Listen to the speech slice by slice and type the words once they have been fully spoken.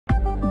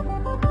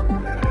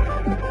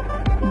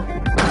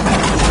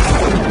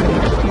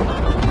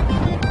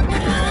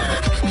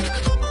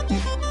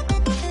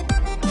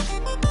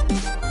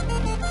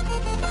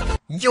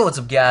Yo, what's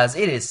up guys,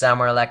 it is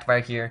Samurai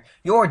Lactifier here,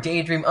 your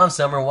daydream of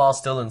summer while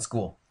still in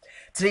school.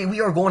 Today we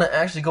are going to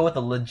actually go with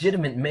a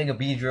legitimate Mega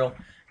Beedrill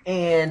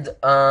and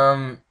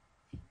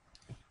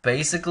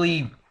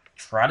basically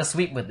try to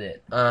sweep with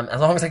it. As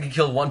long as I can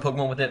kill one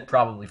Pokemon with it,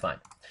 probably fine.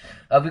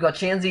 We got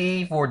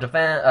Chansey for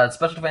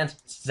special defense,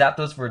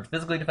 Zapdos for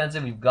physically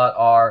defensive. We've got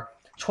our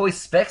Choice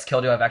Specs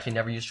Keldeo. I've actually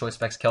never used Choice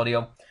Specs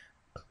Keldeo.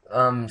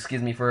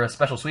 Excuse me, for a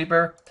special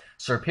sweeper.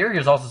 Serperior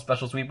is also a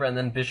special sweeper, and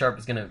then Bisharp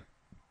is gonna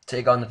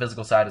take on the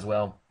physical side as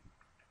well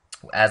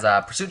as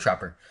a Pursuit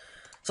Trapper.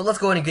 So let's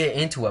go ahead and get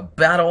into a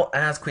battle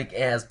as quick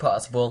as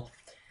possible.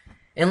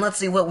 And let's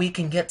see what we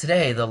can get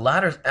today. The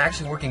ladder's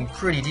actually working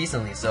pretty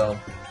decently, so...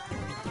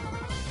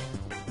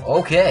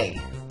 Okay.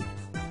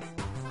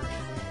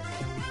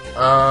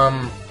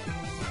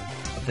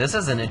 This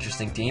is an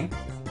interesting team.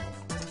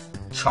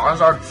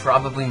 Charizard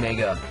probably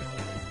Mega.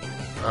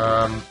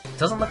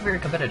 Doesn't look very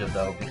competitive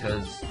though,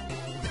 because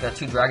he's got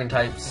two Dragon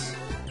types.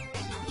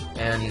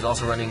 And he's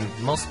also running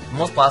most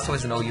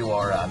Blastoise in OU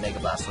are Mega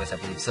Blastoise, I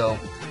believe. So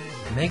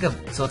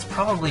it's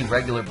probably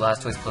regular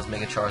Blastoise plus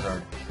Mega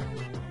Charizard.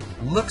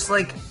 Looks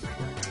like,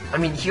 I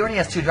mean, he already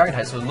has two Dragon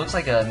types, so it looks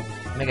like a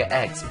Mega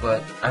X,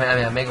 but I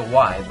mean a Mega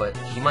Y, but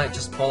he might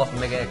just pull off a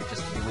Mega X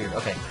just to be weird.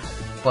 Okay,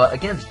 but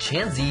against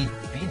Chansey,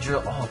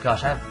 Beedrill. Oh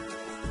gosh, I have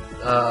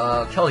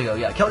Keldeo.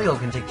 Yeah, Keldeo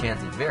can take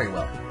Chansey very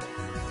well.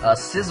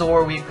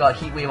 Scizor, we've got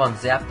Heat Wave on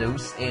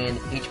Zapdos and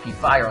HP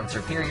Fire on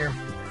Serperior.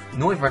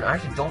 Noivern, I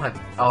actually don't have...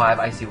 Oh, I have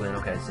Icy Wind,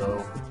 okay,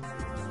 so...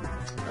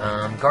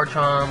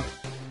 Garchomp,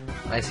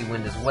 Icy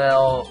Wind as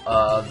well,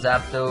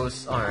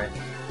 Zapdos, alright.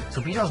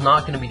 So Beedrill's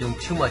not going to be doing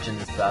too much in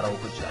this battle,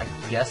 which I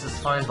guess is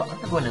fine, but I'm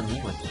going to go ahead and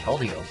lead with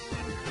Keldeo.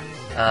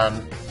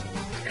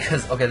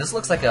 Because, okay, this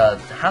looks like a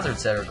Hazard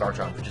Setter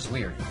Garchomp, which is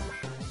weird.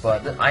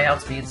 But I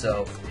outspeed,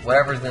 so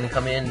whatever's going to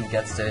come in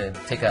gets to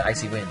take an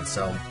Icy Wind,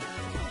 so...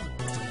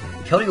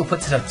 Keldeo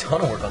puts in a ton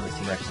of work on this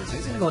team, actually, so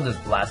he's going to go into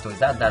Blastoise,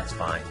 that's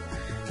fine.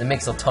 It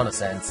makes a ton of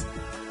sense.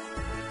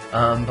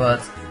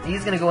 But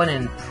he's gonna go in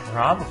and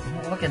probably...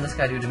 What can this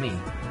guy do to me?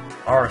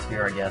 Aura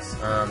Sphere, I guess.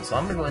 So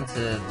I'm gonna go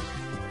into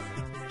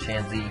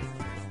Chansey.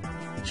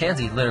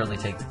 Chansey literally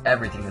takes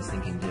everything this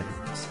thing can give.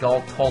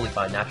 Skull, totally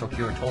fine. Natural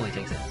Cure, totally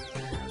takes it.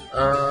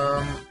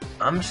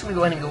 I'm just gonna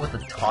go ahead and go with the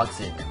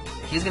Toxic.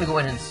 He's gonna go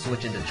ahead and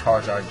switch into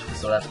Charizard,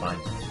 so that's fine.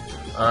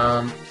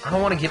 I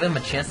don't want to give him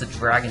a chance to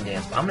Dragon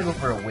Dance, but I'm gonna go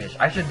for a Wish.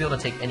 I should be able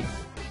to take any...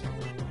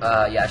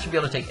 yeah, I should be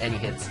able to take any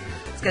hits.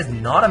 This guy's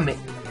not a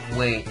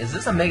Wait, is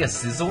this a Mega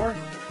Scizor?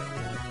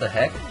 The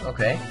heck?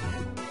 Okay.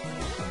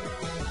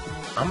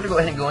 I'm gonna go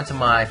ahead and go into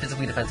my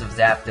physically defensive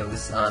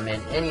Zapdos,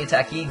 and any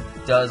attack he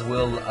does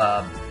will,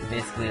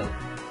 basically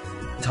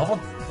double...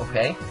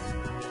 Okay.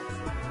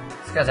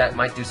 This guy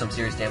might do some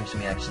serious damage to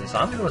me, actually, so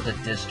I'm gonna go with the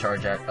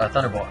Discharge,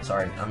 Thunderbolt,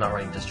 sorry, I'm not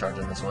running Discharge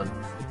on this one.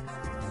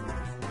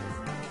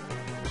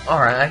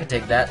 Alright, I can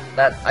take that.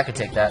 I can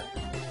take that.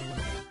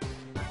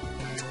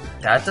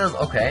 That does...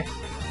 Okay.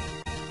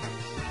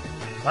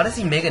 Why does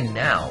he Mega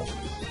now?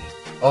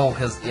 Oh,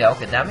 because, yeah,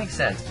 okay, that makes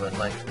sense, but,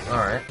 like,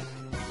 alright.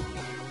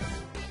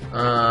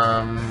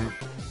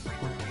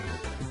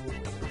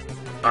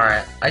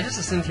 Alright, I just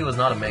assumed he was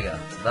not a Mega,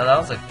 so that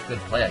was a good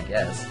play, I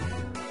guess.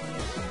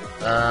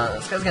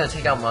 This guy's gonna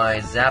take out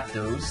my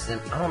Zapdos,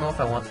 and I don't know if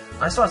I want...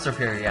 I still have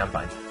Serperior, yeah, I'm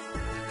fine.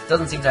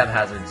 Doesn't seem to have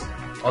hazards.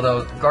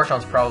 Although,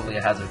 Garchomp's probably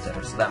a hazard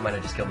setter, so that might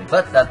have just killed me.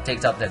 But that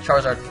takes out that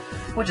Charizard,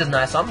 which is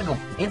nice, so I'm gonna go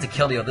into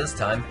Keldeo this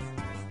time.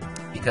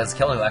 Because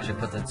Keldeo actually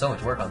puts in so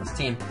much work on this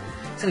team.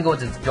 He's gonna go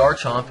into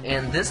Garchomp,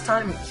 and this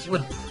time he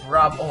would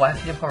oh, I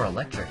have Hidden Power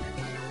Electric.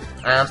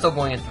 I'm still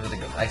going in for the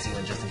Icy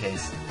Wind just in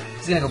case.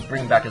 He's gonna go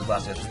bring back his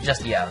Blastoise.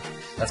 Just, yeah,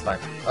 that's fine.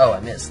 Oh, I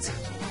missed.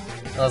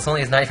 Well, it's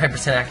only his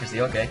 95% accuracy,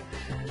 okay.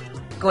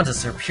 Going to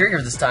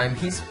Serperior this time,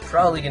 he's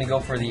probably gonna go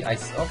for the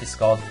Ice. Okay,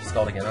 Scald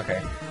again,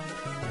 okay.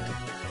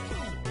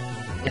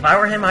 If I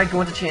were him, I'd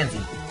go into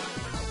Chansey.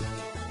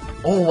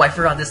 Oh, I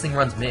forgot this thing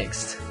runs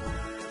mixed.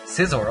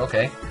 Scizor,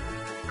 okay.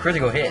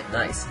 Critical hit,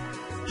 nice.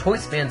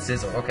 Choice Band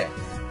Scizor, okay.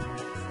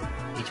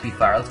 HP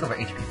Fire, let's go for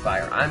HP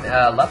Fire. I'm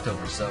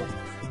leftover, so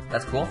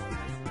that's cool.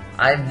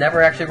 I've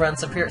never actually run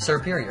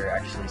Serperior,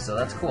 actually, so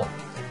that's cool.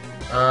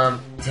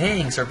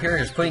 Dang,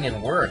 Serperior's putting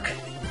in work.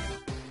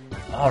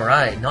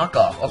 Alright,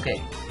 knockoff,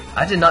 okay.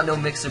 I did not know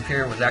Mixed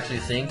Serperior was actually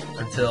a thing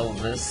until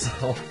this,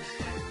 so...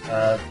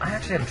 I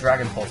actually have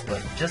Dragon Pulse,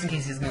 but just in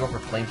case he's gonna go for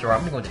Flamethrower,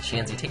 I'm gonna go into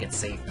Chansey, take it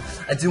safe.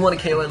 I do want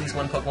to KO at least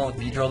one Pokemon with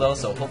Beedrill though,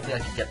 so hopefully I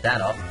can get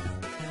that up.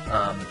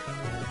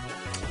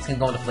 He's gonna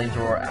go into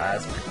Flamethrower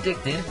as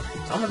predicted, so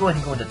I'm gonna go ahead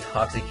and go into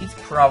Toxic. He's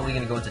probably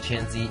gonna go into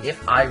Chansey.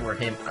 If I were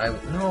him,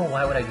 no,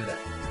 why would I do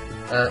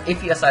that?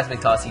 If he has Seismic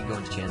Toss, he'd go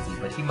into Chansey,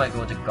 but he might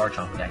go into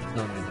Garchomp. Yeah, he's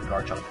going into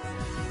Garchomp.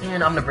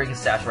 And I'm gonna break his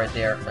stash right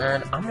there,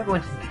 and I'm gonna go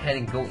ahead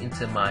and go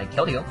into my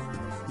Keldeo,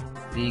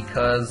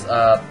 because,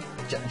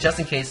 just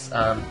in case,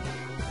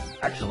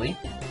 actually,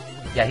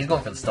 yeah, he's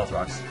going for the Stealth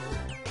Rocks.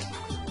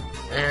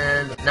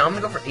 And now I'm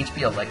gonna go for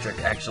HP Electric,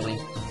 actually.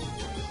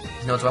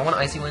 No, do I want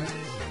Icy Wind?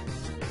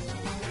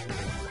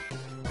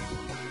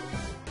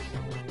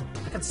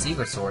 I got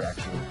Secret Sword,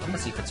 actually. I'm gonna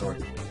Secret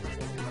Sword.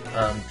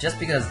 Just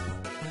because...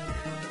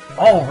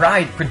 All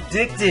right,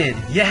 predicted!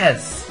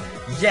 Yes!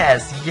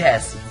 Yes,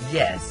 yes,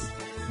 yes.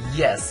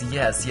 Yes,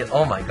 yes, yes.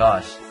 Oh my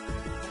gosh.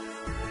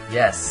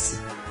 Yes.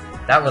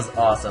 That was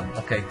awesome.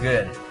 Okay,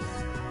 good.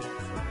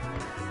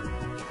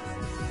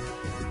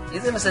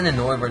 He's gonna send in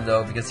Noivern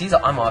though, because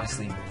I'm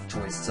obviously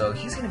choice, so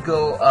he's gonna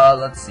go,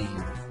 let's see.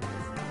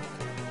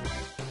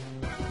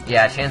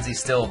 Yeah, Chansey's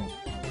still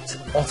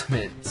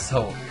ultimate,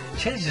 so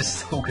Chansey's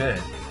just so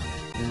good.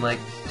 And like,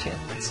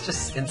 it's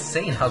just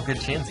insane how good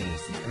Chansey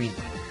is. I mean,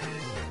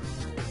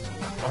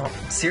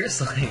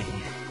 seriously.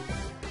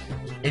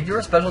 If you're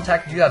a special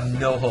attacker, you have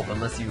no hope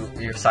unless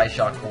you're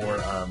Psyshock or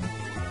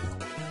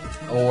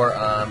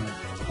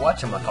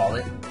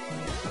whatchamacallit.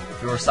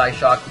 If you're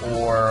Psyshock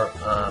or,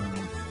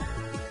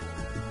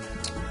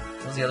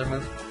 what was the other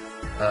move?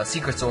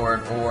 Secret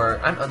Sword,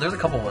 or, there's a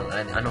couple ones.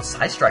 I know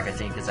Psystrike, I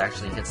think,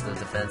 actually hits the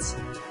defense.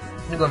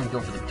 I'm gonna go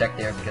for the Protect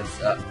there because,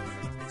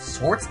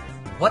 Swords?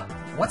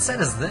 What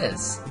set is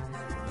this?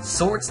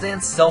 Swords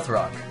Dance Stealth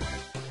Rock.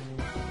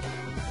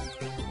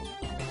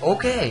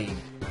 Okay.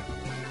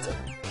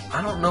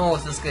 I don't know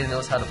if this guy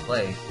knows how to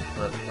play,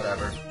 but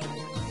whatever.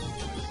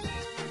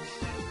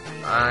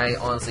 I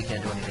honestly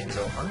can't do anything,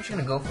 so I'm just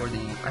gonna go for the...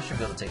 I should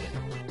be able to take it.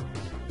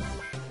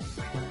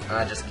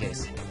 Just in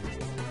case.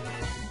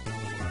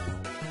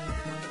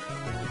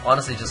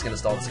 Honestly, just gonna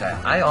stall this guy.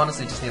 I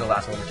honestly just need a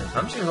last one return.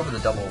 I'm just gonna go for the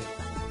double...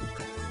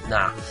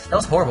 Nah, that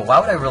was horrible. Why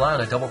would I rely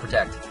on a double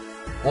protect?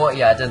 Well,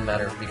 yeah, it didn't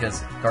matter,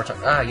 because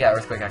Garchomp... yeah,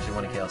 Earthquake actually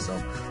won a KO, so...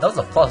 That was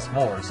a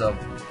 +4, so...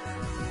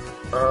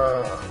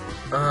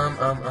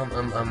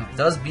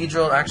 Does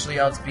Beedrill actually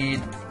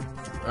outspeed,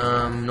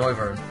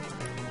 Noivern?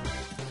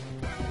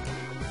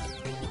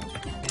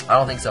 I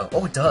don't think so.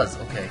 Oh, it does.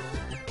 Okay.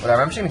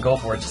 Whatever, I'm just gonna go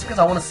for it, just because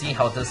I want to see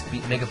how this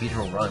Mega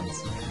Beedrill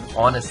runs.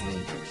 Honestly.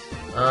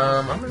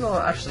 I'm gonna go,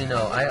 actually,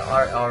 no,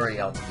 I already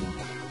outspeed.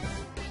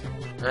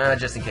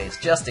 Just in case.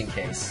 Just in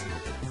case.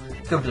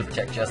 Let's go for the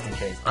Protect, just in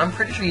case. I'm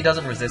pretty sure he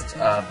doesn't resist,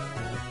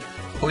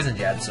 Poison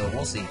Jab, so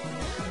we'll see.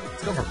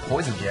 Let's go for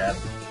Poison Jab.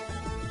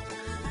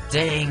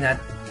 Dang, that...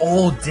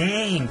 Oh,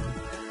 dang!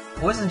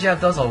 Poison Jab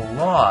does a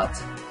lot.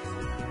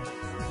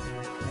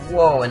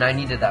 Whoa, and I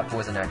needed that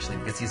poison, actually,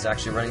 because he's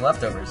actually running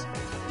leftovers.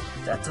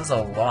 That does a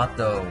lot,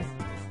 though.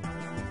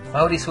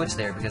 Why would he switch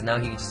there? Because now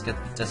he just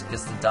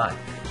gets to die.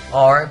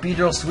 Alright,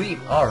 Beedrill sweep.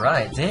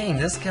 Alright, dang,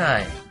 this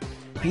guy.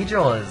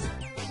 Beedrill is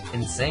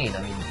insane,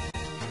 I mean...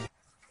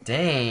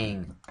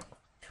 Dang.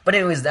 But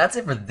anyways, that's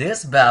it for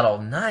this battle.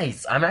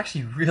 Nice! I'm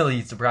actually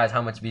really surprised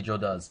how much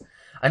Beedrill does.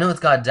 I know it's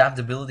got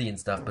adaptability and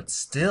stuff, but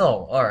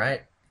still,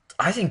 alright.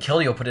 I think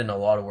Keldeo put in a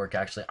lot of work,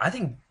 actually. I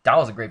think that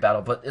was a great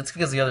battle, but it's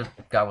because the other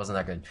guy wasn't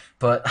that good.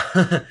 But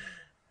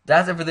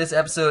that's it for this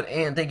episode,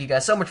 and thank you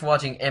guys so much for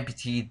watching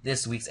NPT,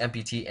 this week's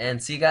NPT,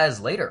 and see you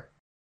guys later.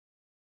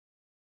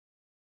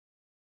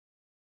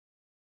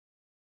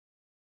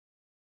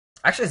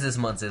 Actually, it's this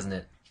month's, isn't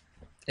it?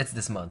 It's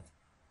this month.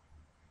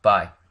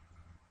 Bye.